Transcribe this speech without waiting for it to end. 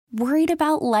Worried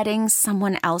about letting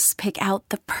someone else pick out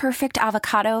the perfect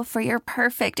avocado for your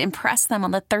perfect impress them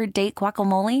on the third date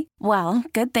guacamole? Well,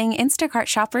 good thing Instacart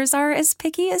shoppers are as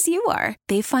picky as you are.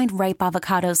 They find ripe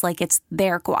avocados like it's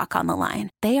their guac on the line.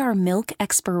 They are milk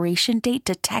expiration date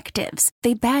detectives.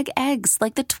 They bag eggs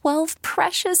like the 12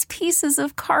 precious pieces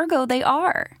of cargo they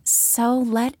are. So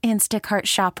let Instacart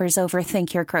shoppers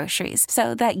overthink your groceries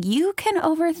so that you can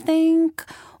overthink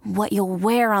what you'll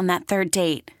wear on that third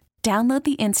date. Download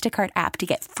the Instacart app to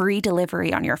get free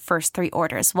delivery on your first 3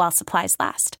 orders while supplies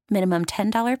last. Minimum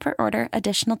 $10 per order.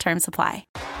 Additional terms apply.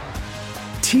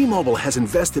 T-Mobile has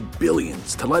invested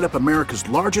billions to light up America's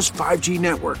largest 5G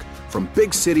network, from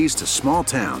big cities to small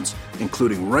towns,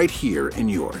 including right here in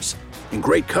yours. And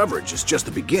great coverage is just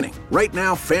the beginning. Right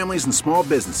now, families and small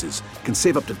businesses can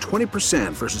save up to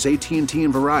 20% versus AT&T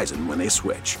and Verizon when they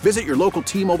switch. Visit your local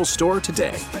T-Mobile store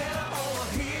today.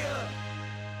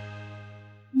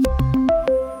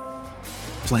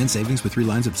 Plan savings with 3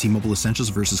 lines of T-Mobile Essentials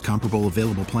versus comparable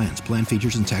available plans. Plan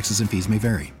features and taxes and fees may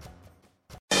vary.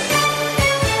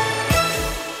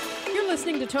 You're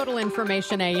listening to Total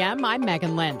Information AM. I'm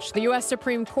Megan Lynch. The U.S.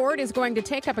 Supreme Court is going to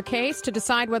take up a case to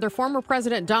decide whether former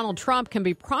President Donald Trump can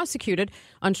be prosecuted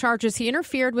on charges he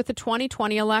interfered with the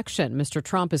 2020 election. Mr.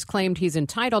 Trump has claimed he's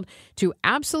entitled to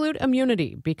absolute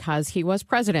immunity because he was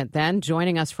president then.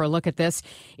 Joining us for a look at this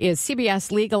is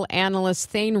CBS Legal Analyst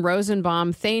Thane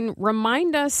Rosenbaum. Thane,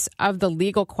 remind us of the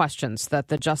legal questions that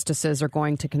the justices are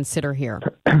going to consider here.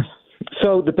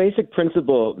 So the basic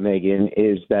principle, Megan,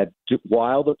 is that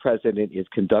while the president is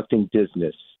conducting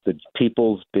business, the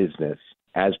people's business,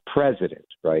 as president,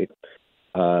 right,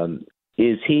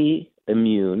 is he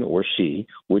immune, or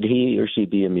would he or she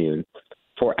be immune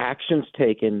for actions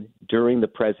taken during the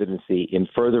presidency in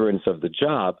furtherance of the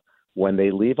job when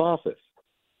they leave office?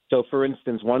 So, for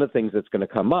instance, one of the things that's going to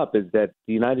come up is that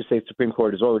the United States Supreme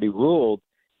Court has already ruled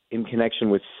in connection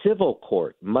with civil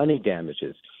court money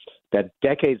damages that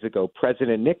decades ago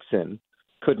President Nixon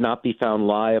could not be found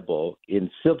liable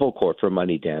in civil court for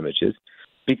money damages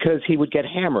because he would get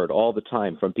hammered all the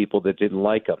time from people that didn't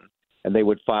like him, and they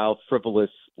would file frivolous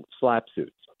slap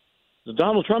suits. So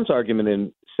Donald Trump's argument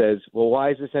then says, well,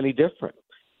 why is this any different?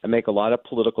 I make a lot of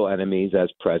political enemies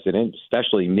as president,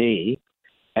 especially me,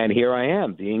 and here I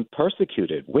am being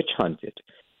persecuted, witch hunted.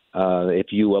 If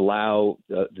you allow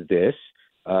this,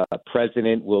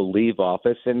 president will leave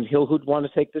office and who'd want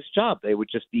to take this job? They would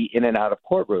just be in and out of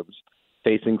courtrooms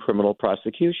facing criminal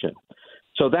prosecution.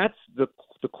 So that's the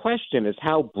question is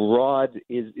how broad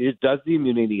does the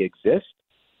immunity exist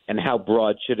and how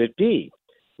broad should it be?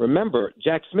 Remember,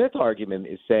 Jack Smith's argument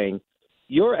is saying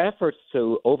your efforts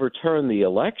to overturn the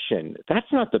election,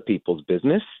 that's not the people's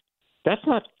business. That's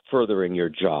not furthering your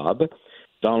job.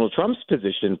 Donald Trump's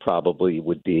position probably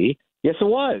would be, yes, it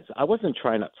was. I wasn't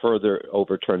trying to further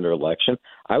overturn their election.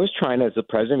 I was trying, as the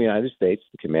president of the United States,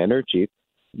 the commander-in-chief,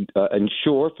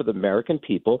 ensure for the American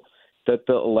people that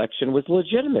the election was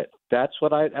legitimate. That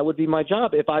would be my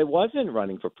job. If I wasn't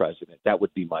running for president, that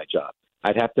would be my job.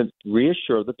 I'd have to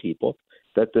reassure the people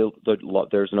that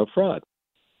there's no fraud.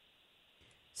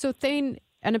 So, Thane,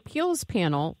 an appeals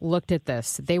panel looked at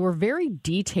this. They were very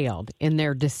detailed in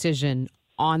their decision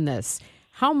on this.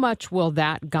 How much will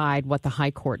that guide what the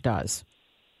high court does?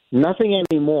 Nothing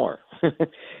anymore,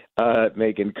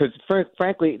 Megan, because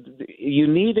frankly, you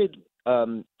needed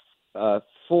 5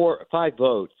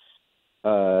 votes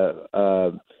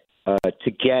to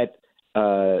get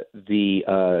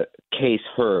the case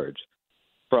heard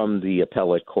from the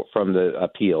appellate court, from the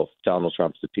appeal, Donald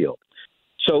Trump's appeal.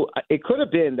 So it could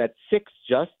have been that 6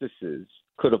 justices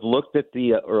could have looked at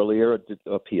the earlier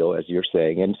appeal, as you're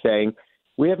saying, and saying,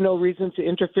 we have no reason to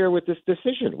interfere with this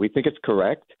decision. We think it's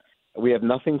correct. We have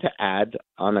nothing to add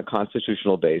on a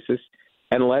constitutional basis,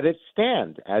 and let it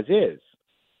stand as is.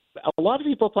 A lot of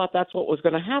people thought that's what was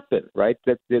going to happen, right?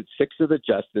 That 6 of the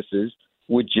justices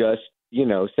would just,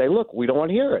 say, look, we don't want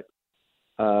to hear it.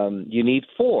 You need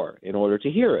 4 in order to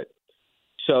hear it.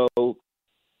 So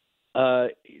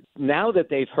now that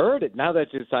they've heard it, now that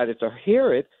they've decided to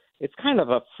hear it, it's kind of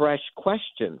a fresh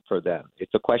question for them.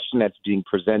 It's a question that's being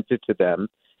presented to them,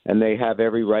 and they have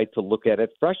every right to look at it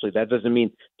freshly. That doesn't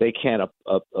mean they can't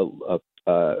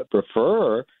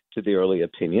refer to the early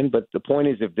opinion, but the point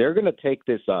is if they're going to take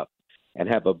this up and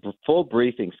have a full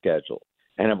briefing schedule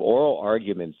and have oral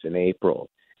arguments in April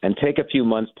and take a few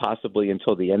months, possibly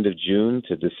until the end of June,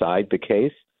 to decide the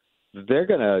case, they're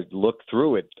going to look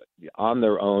through it on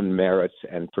their own merits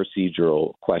and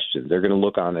procedural questions. They're going to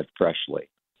look on it freshly.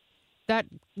 That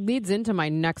leads into my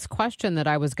next question that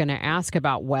I was going to ask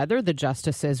about whether the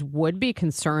justices would be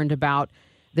concerned about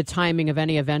the timing of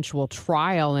any eventual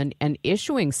trial and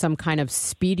issuing some kind of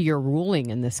speedier ruling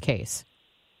in this case?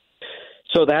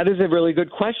 So that is a really good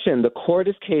question. The court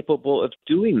is capable of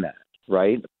doing that,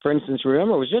 right? For instance,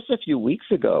 remember, it was just a few weeks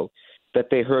ago that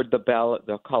they heard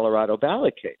the Colorado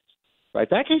ballot case, right?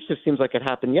 That case just seems like it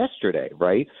happened yesterday,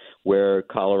 right? Where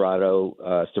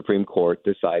Colorado Supreme Court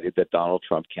decided that Donald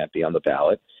Trump can't be on the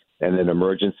ballot, and an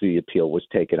emergency appeal was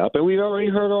taken up, and we've already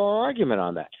heard our argument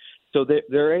on that. So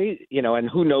and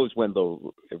who knows when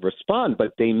they'll respond,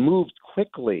 but they moved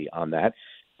quickly on that.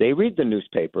 They read the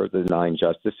newspaper, the 9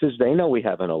 justices. They know we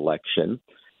have an election.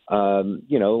 The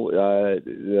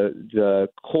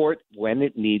court, when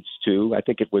it needs to, I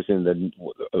think it was in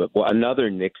another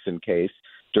Nixon case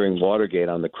during Watergate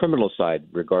on the criminal side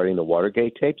regarding the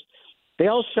Watergate tapes, they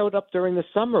all showed up during the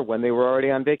summer when they were already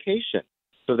on vacation.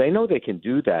 So they know they can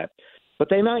do that. But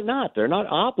they might not. They're not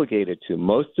obligated to.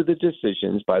 Most of the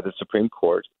decisions by the Supreme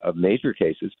Court of major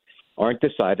cases aren't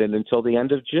decided until the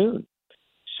end of June.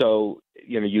 So,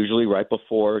 usually right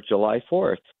before July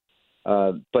 4th.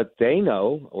 But they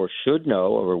know or should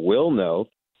know or will know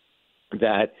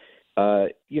that,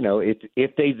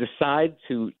 if they decide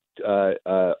to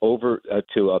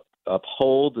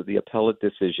uphold the appellate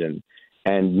decision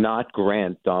and not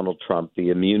grant Donald Trump the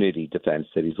immunity defense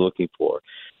that he's looking for,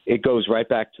 it goes right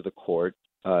back to the court,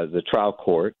 the trial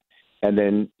court, and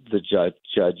then the judge,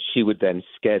 she would then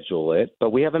schedule it.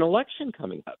 But we have an election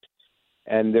coming up.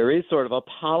 And there is sort of a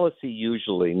policy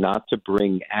usually not to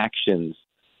bring actions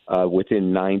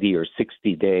within 90 or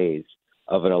 60 days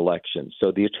of an election.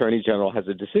 So the attorney general has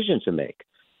a decision to make,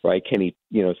 right? Can he,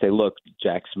 say, look,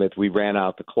 Jack Smith, we ran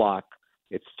out the clock.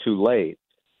 It's too late.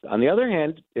 On the other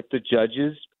hand, if the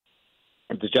justices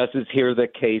hear the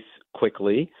case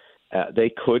quickly,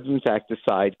 they could, in fact,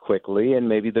 decide quickly, and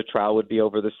maybe the trial would be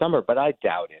over the summer. But I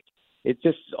doubt it. It's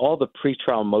just all the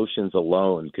pretrial motions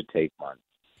alone could take months.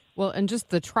 Well, and just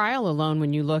the trial alone,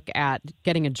 when you look at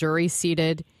getting a jury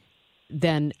seated,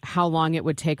 then how long it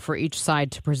would take for each side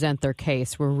to present their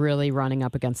case, we're really running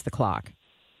up against the clock.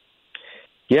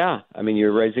 Yeah, I mean,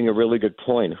 you're raising a really good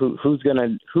point. Who's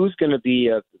gonna be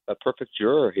a perfect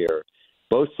juror here?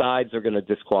 Both sides are going to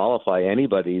disqualify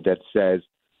anybody that says,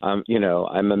 I'm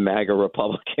a MAGA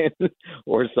Republican,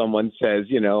 or someone says,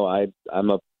 I'm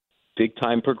a big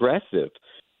time progressive.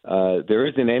 There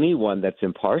isn't anyone that's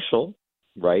impartial.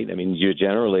 Right. I mean,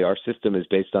 our system is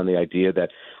based on the idea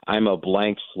that I'm a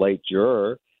blank slate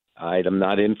juror. I'm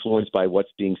not influenced by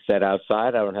what's being said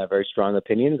outside. I don't have very strong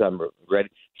opinions. I'm ready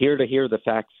here to hear the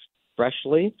facts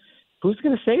freshly. Who's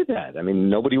going to say that? I mean,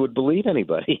 nobody would believe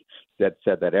anybody that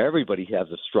said that. Everybody has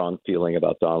a strong feeling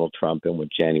about Donald Trump and with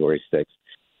January 6th.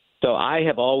 So I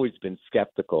have always been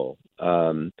skeptical.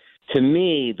 To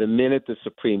me, the minute the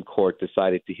Supreme Court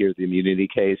decided to hear the immunity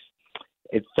case,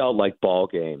 it felt like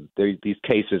ballgame. These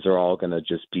cases are all going to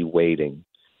just be waiting.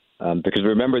 Because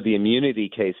remember, the immunity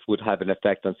case would have an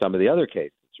effect on some of the other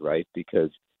cases, right? Because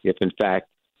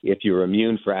if you're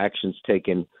immune for actions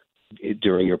taken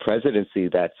during your presidency,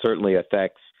 that certainly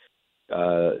affects,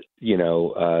 the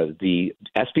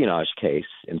espionage case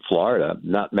in Florida,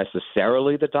 not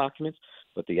necessarily the documents,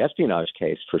 but the espionage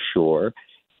case for sure.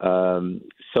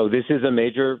 So this is a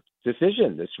major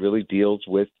decision. This really deals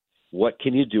with what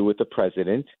can you do with the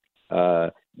president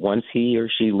once he or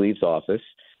she leaves office?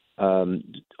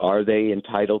 Are they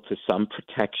entitled to some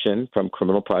protection from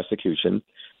criminal prosecution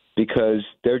because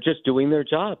they're just doing their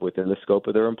job within the scope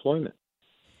of their employment?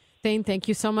 Thane, thank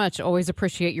you so much. Always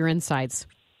appreciate your insights.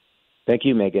 Thank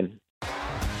you, Megan.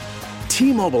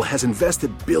 T-Mobile has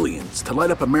invested billions to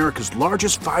light up America's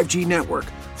largest 5G network,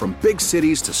 from big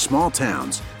cities to small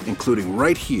towns, including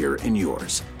right here in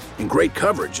yours. And great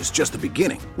coverage is just the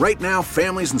beginning. Right now,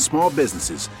 families and small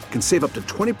businesses can save up to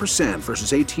 20%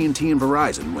 versus AT&T and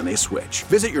Verizon when they switch.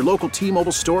 Visit your local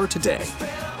T-Mobile store today.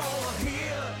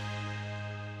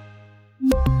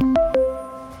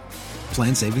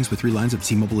 Plan savings with 3 lines of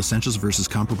T-Mobile Essentials versus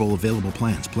comparable available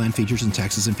plans. Plan features and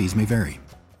taxes and fees may vary.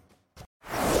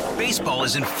 Baseball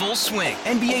is in full swing.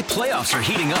 NBA playoffs are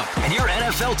heating up, and your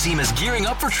NFL team is gearing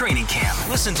up for training camp.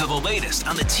 Listen to the latest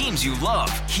on the teams you love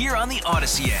here on the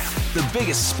Odyssey app. The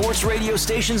biggest sports radio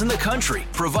stations in the country,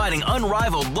 providing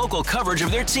unrivaled local coverage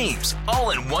of their teams, all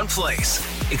in one place.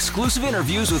 Exclusive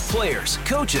interviews with players,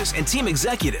 coaches, and team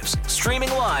executives,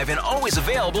 streaming live and always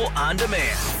available on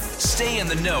demand. Stay in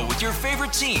the know with your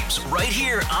favorite teams right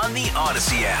here on the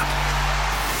Odyssey app.